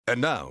And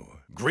now,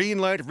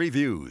 Greenlight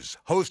Reviews,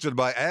 hosted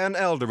by Ann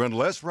Elder and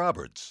Les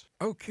Roberts.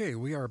 Okay,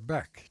 we are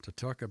back to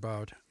talk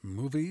about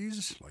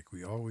movies like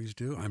we always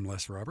do. I'm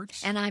Les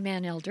Roberts. And I'm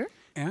Ann Elder.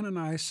 Ann and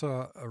I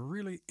saw a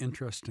really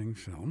interesting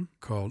film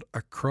called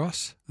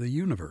Across the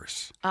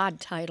Universe. Odd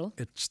title.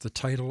 It's the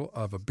title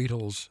of a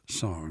Beatles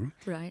song.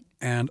 Right.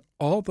 And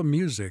all the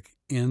music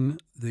in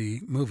the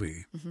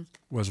movie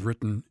was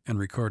written and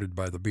recorded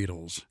by the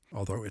Beatles,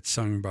 although it's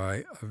sung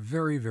by a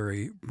very,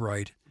 very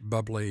bright,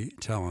 bubbly,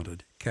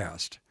 talented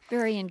cast.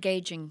 Very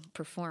engaging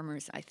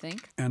performers, I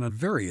think. And a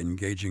very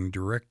engaging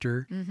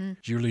director,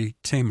 Julie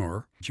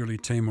Taymor. Julie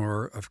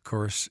Taymor, of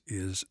course,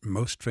 is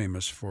most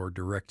famous for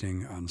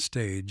directing on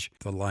stage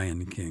The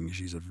Lion King.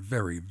 She's a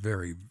very,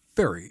 very,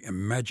 very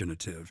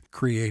imaginative,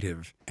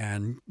 creative,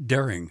 and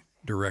daring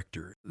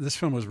director. This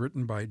film was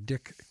written by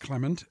Dick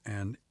Clement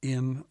and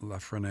Ian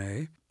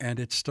LaFrennais, and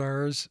it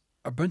stars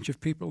a bunch of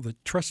people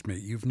that, trust me,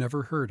 you've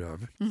never heard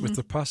of, with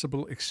the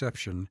possible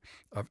exception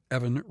of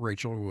Evan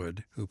Rachel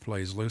Wood, who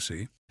plays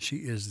Lucy. She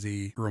is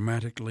the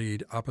romantic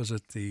lead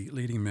opposite the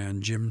leading man,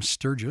 Jim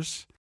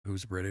Sturgis,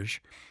 who's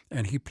British,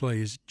 and he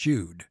plays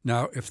Jude.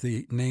 Now, if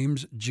the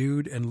names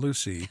Jude and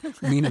Lucy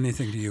mean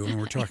anything to you, and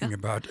we're talking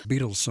about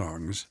Beatles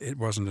songs, it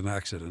wasn't an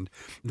accident.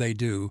 They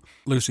do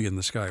Lucy in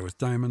the Sky with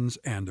Diamonds,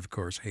 and, of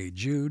course, Hey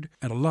Jude,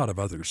 and a lot of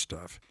other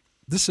stuff.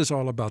 This is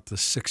all about the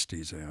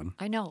 60s, Ann.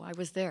 I know, I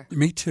was there.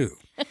 Me too.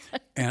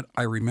 And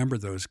I remember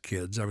those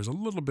kids. I was a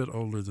little bit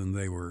older than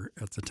they were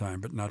at the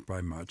time, but not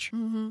by much.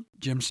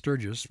 Jim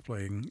Sturgis,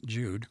 playing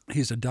Jude,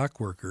 he's a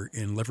dock worker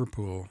in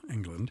Liverpool,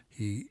 England.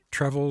 He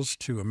travels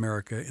to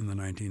America in the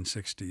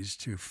 1960s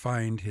to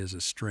find his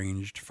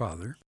estranged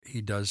father. He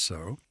does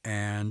so,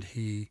 and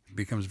he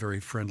becomes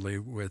very friendly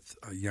with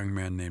a young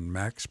man named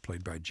Max,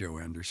 played by Joe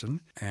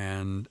Anderson.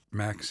 And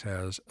Max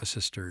has a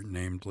sister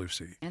named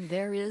Lucy. And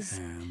there is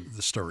And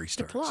the story the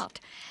starts. plot.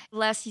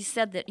 Les, you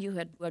said that you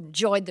had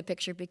enjoyed the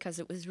picture because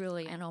it was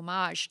really an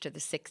homage to the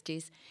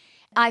 60s.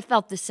 I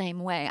felt the same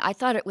way. I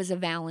thought it was a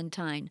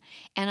Valentine.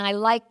 And I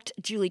liked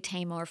Julie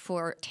Taymor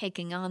for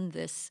taking on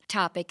this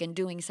topic and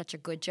doing such a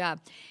good job.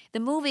 The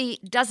movie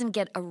doesn't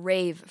get a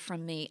rave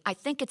from me. I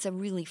think it's a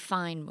really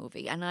fine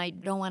movie, and I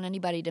don't want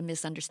anybody to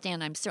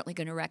misunderstand. I'm certainly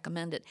going to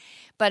recommend it.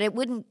 But it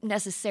wouldn't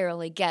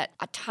necessarily get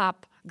a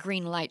top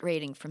green light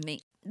rating from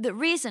me. The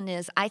reason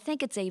is I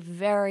think it's a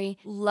very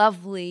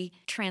lovely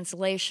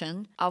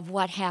translation of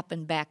what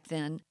happened back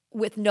then,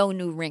 with no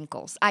new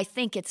wrinkles. I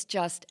think it's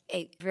just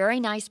a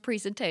very nice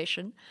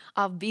presentation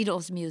of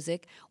Beatles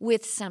music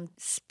with some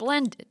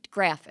splendid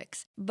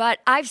graphics.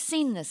 But I've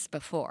seen this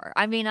before.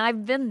 I mean,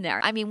 I've been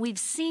there. I mean, we've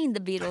seen the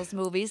Beatles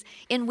movies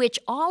in which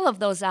all of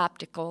those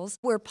opticals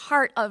were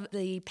part of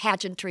the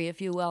pageantry,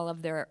 if you will,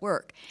 of their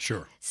work.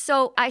 Sure.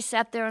 So I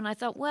sat there and I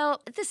thought,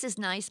 well, this is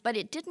nice, but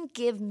it didn't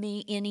give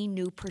me any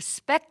new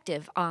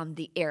perspective on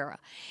the era.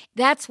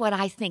 That's what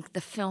I think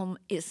the film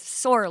is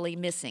sorely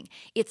missing.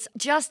 It's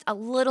just a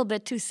little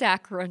bit too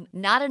saccharine,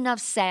 not enough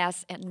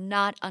sass, and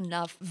not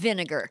enough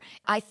vinegar.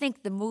 I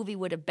think the movie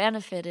would have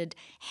benefited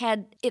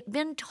had it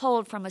been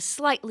told from a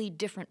slightly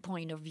different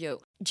point of view.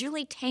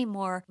 Julie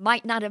Taymor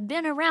might not have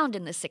been around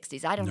in the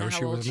 60s. I don't know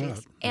how old she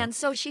is. And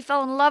so she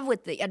fell in love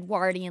with the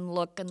Edwardian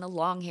look and the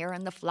long hair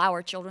and the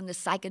flower children, the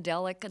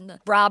psychedelic and the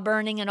bra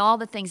burning and all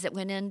the things that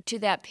went into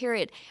that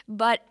period.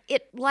 But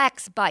it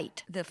lacks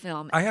bite, the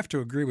film. I have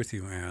to agree with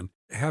you, Ann.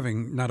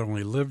 Having not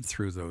only lived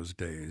through those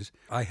days,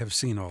 I have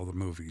seen all the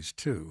movies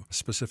too,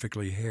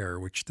 specifically Hair,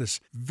 which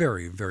this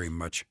very, very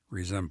much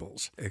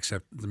resembles,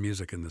 except the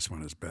music in this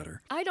one is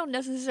better. I don't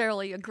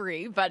necessarily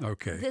agree, but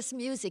Okay. This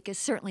music is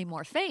certainly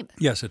more famous.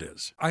 Yes, it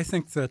is. I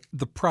think that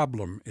the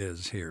problem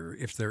is here,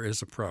 if there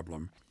is a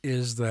problem,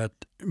 is that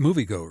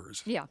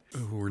moviegoers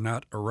who were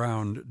not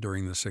around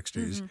during the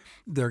 60s,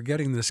 they're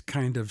getting this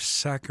kind of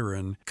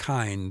saccharine,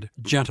 kind,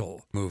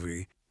 gentle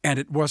movie. And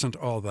it wasn't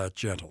all that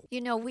gentle. You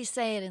know, we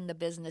say it in the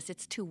business,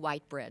 it's too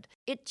white bread.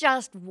 It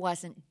just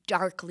wasn't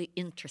darkly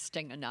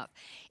interesting enough.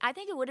 I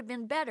think it would have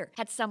been better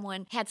had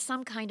someone had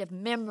some kind of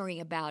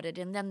memory about it,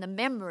 and then the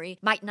memory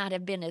might not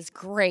have been as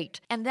great.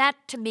 And that,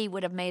 to me,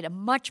 would have made a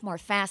much more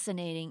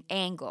fascinating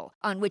angle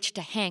on which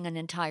to hang an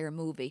entire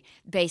movie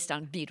based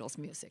on Beatles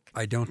music.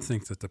 I don't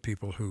think that the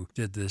people who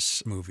did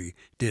this movie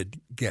did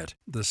get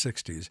the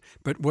 60s.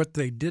 But what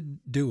they did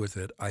do with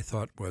it, I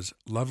thought, was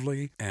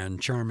lovely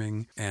and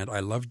charming, and I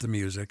loved the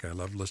music. I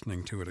loved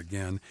listening to it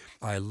again.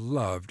 I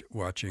loved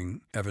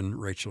watching Evan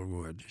Rachel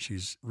Wood.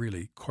 She's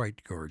really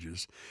quite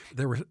gorgeous.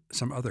 There were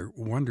some other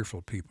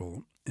wonderful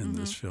people in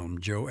this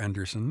film. Joe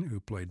Anderson, who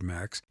played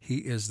Max, he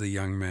is the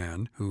young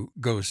man who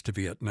goes to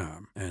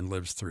Vietnam and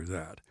lives through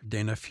that.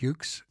 Dana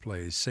Fuchs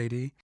plays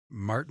Sadie.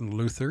 Martin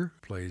Luther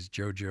plays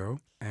Jojo.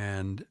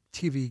 And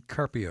TV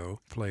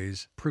Carpio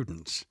plays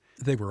Prudence.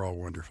 They were all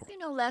wonderful. You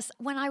know, Les,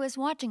 when I was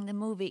watching the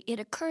movie, it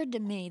occurred to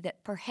me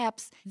that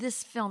perhaps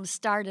this film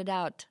started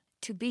out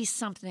to be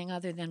something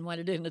other than what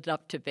it ended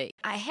up to be.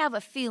 I have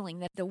a feeling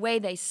that the way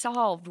they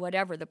solved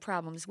whatever the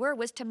problems were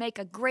was to make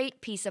a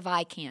great piece of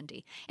eye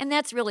candy. And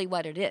that's really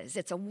what it is.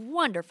 It's a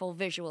wonderful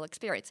visual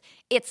experience.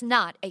 It's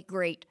not a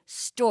great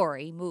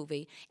story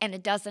movie, and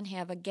it doesn't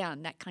have,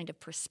 again, that kind of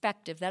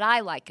perspective that I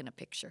like in a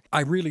picture.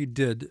 I really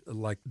did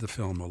like the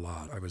film a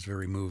lot. I was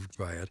very moved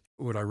by it.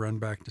 Would I run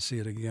back to see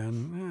it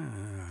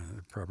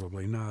again?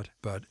 Probably not.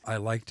 But I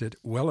liked it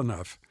well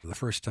enough the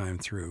first time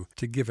through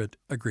to give it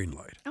a green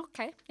light.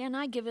 Okay, and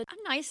I give it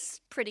a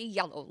nice, pretty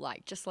yellow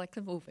light, just like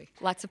the movie.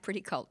 Lots of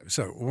pretty colors.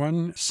 So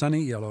one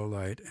sunny yellow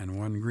light and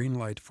one green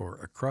light for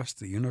Across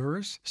the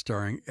Universe,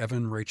 starring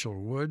Evan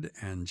Rachel Wood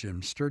and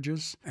Jim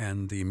Sturgis,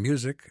 and the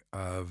music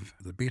of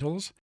the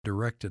Beatles,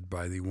 directed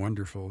by the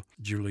wonderful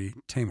Julie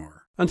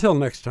Taymor. Until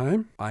next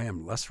time, I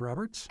am Les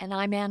Roberts. And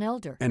I'm Ann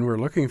Elder. And we're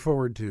looking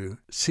forward to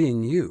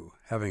seeing you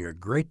having a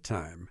great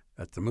time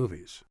at the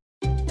movies.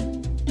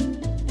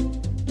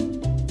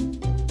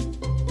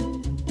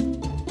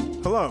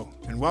 Hello,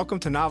 and welcome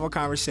to Novel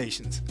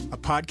Conversations, a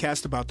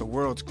podcast about the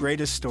world's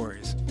greatest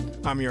stories.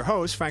 I'm your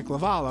host, Frank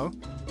Lavallo,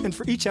 and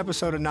for each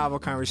episode of Novel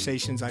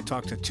Conversations, I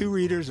talk to two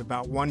readers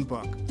about one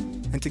book.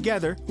 And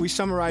together, we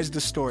summarize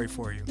the story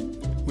for you.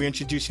 We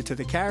introduce you to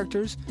the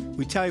characters,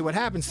 we tell you what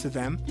happens to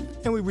them,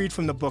 and we read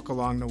from the book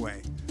along the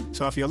way.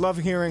 So if you love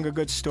hearing a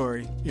good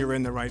story, you're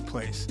in the right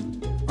place.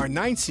 Our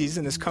 9th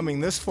season is coming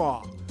this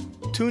fall.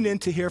 Tune in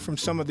to hear from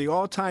some of the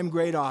all-time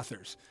great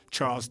authors,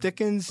 Charles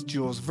Dickens,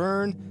 Jules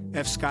Verne,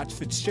 F. Scott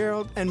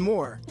Fitzgerald, and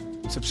more.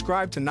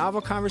 Subscribe to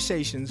Novel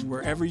Conversations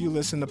wherever you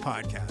listen to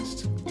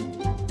podcasts.